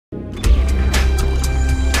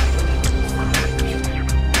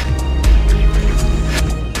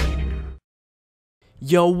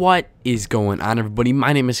Yo, what is going on, everybody?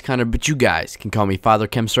 My name is Connor, but you guys can call me Father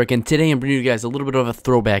GUNSTREAK, and today I'm bringing you guys a little bit of a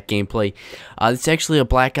throwback gameplay. It's actually a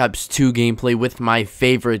Black Ops 2 gameplay with my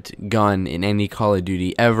favorite gun in any Call of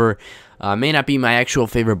Duty ever. May not be my actual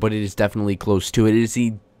favorite, but it is definitely close to it. It is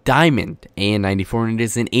the Diamond AN-94, and it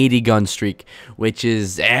is an 80 gun streak, which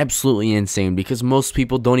is absolutely insane because most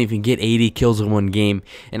people don't even get 80 kills in one game,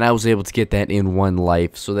 and I was able to get that in one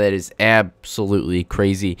life, so that is absolutely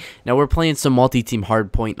crazy. Now we're playing some multi-team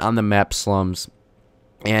hardpoint on the map Slums,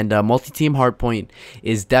 and multi-team hardpoint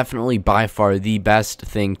is definitely by far the best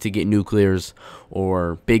thing to get nuclears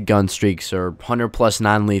or big gun streaks or 100+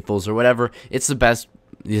 non-lethals or whatever. It's the best.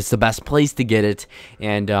 It's the best place to get it,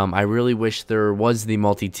 and I really wish there was the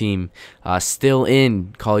multi-team still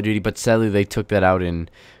in Call of Duty, but sadly they took that out in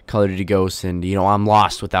Call of Duty Ghosts, and you know, I'm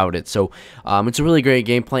lost without it. So it's a really great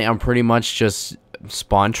gameplay. I'm pretty much just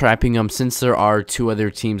spawn trapping them since there are 2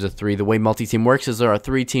 other teams of 3. The way multi-team works is there are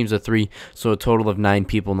 3 teams of 3, so a total of 9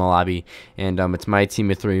 people in the lobby, and it's my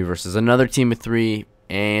team of 3 versus another team of 3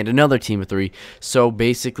 and another team of 3. So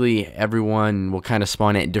basically everyone will kind of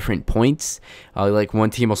spawn at different points. Like one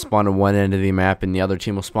team will spawn at one end of the map and the other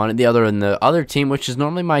team will spawn at the other, and the other team, which is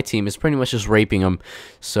normally my team, is pretty much just raping them.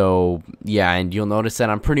 So yeah, and you'll notice that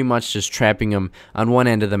I'm pretty much just trapping them on one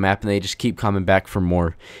end of the map, and they just keep coming back for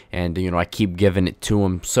more, and you know, I keep giving it to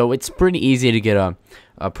them. So it's pretty easy to get a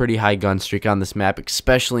pretty high gun streak on this map,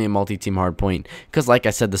 especially in multi-team hardpoint, because like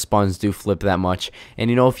I said, the spawns do flip that much.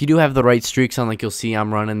 And you know, if you do have the right streaks on, like you'll see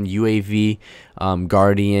I'm running UAV,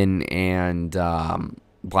 Guardian, and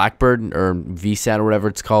Blackbird, or VSAT, or whatever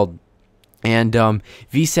it's called. And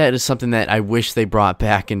VSAT is something that I wish they brought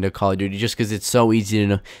back into Call of Duty, just because it's so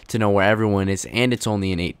easy to know where everyone is, and it's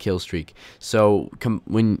only an 8 kill streak. So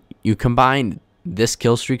when you combine this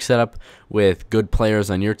kill streak setup with good players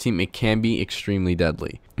on your team, it can be extremely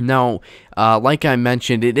deadly. Now, like I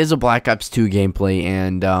mentioned, it is a Black Ops 2 gameplay,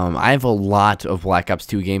 and I have a lot of Black Ops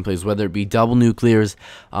 2 gameplays, whether it be double nuclears,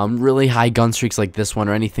 really high gun streaks like this one,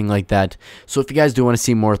 or anything like that. So if you guys do want to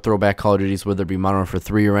see more throwback Call of Duties, whether it be Modern Warfare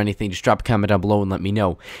 3 or anything, just drop a comment down below and let me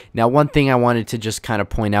know. Now, one thing I wanted to just kind of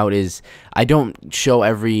point out is I don't show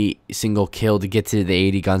every single kill to get to the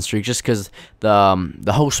 80 gun streak, just because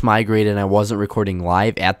the host migrated and I wasn't recording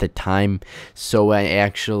live at the time. So I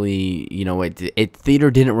actually, you know,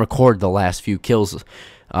 Theater didn't record the last few kills,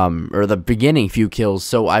 or the beginning few kills.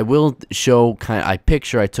 So I will show a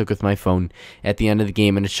picture I took with my phone at the end of the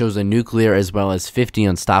game, and it shows a nuclear as well as 50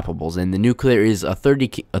 unstoppables. And the nuclear is a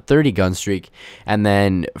 30 gun streak, and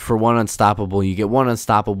then for 1 unstoppable, you get 1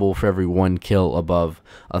 unstoppable for every 1 kill above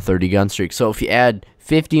a 30 gun streak. So if you add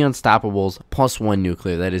 50 unstoppables plus 1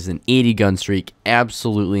 nuclear, that is an 80 gun streak.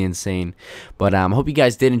 Absolutely insane. But I hope you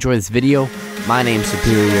guys did enjoy this video. My name's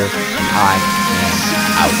Superior, and I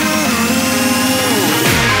am out.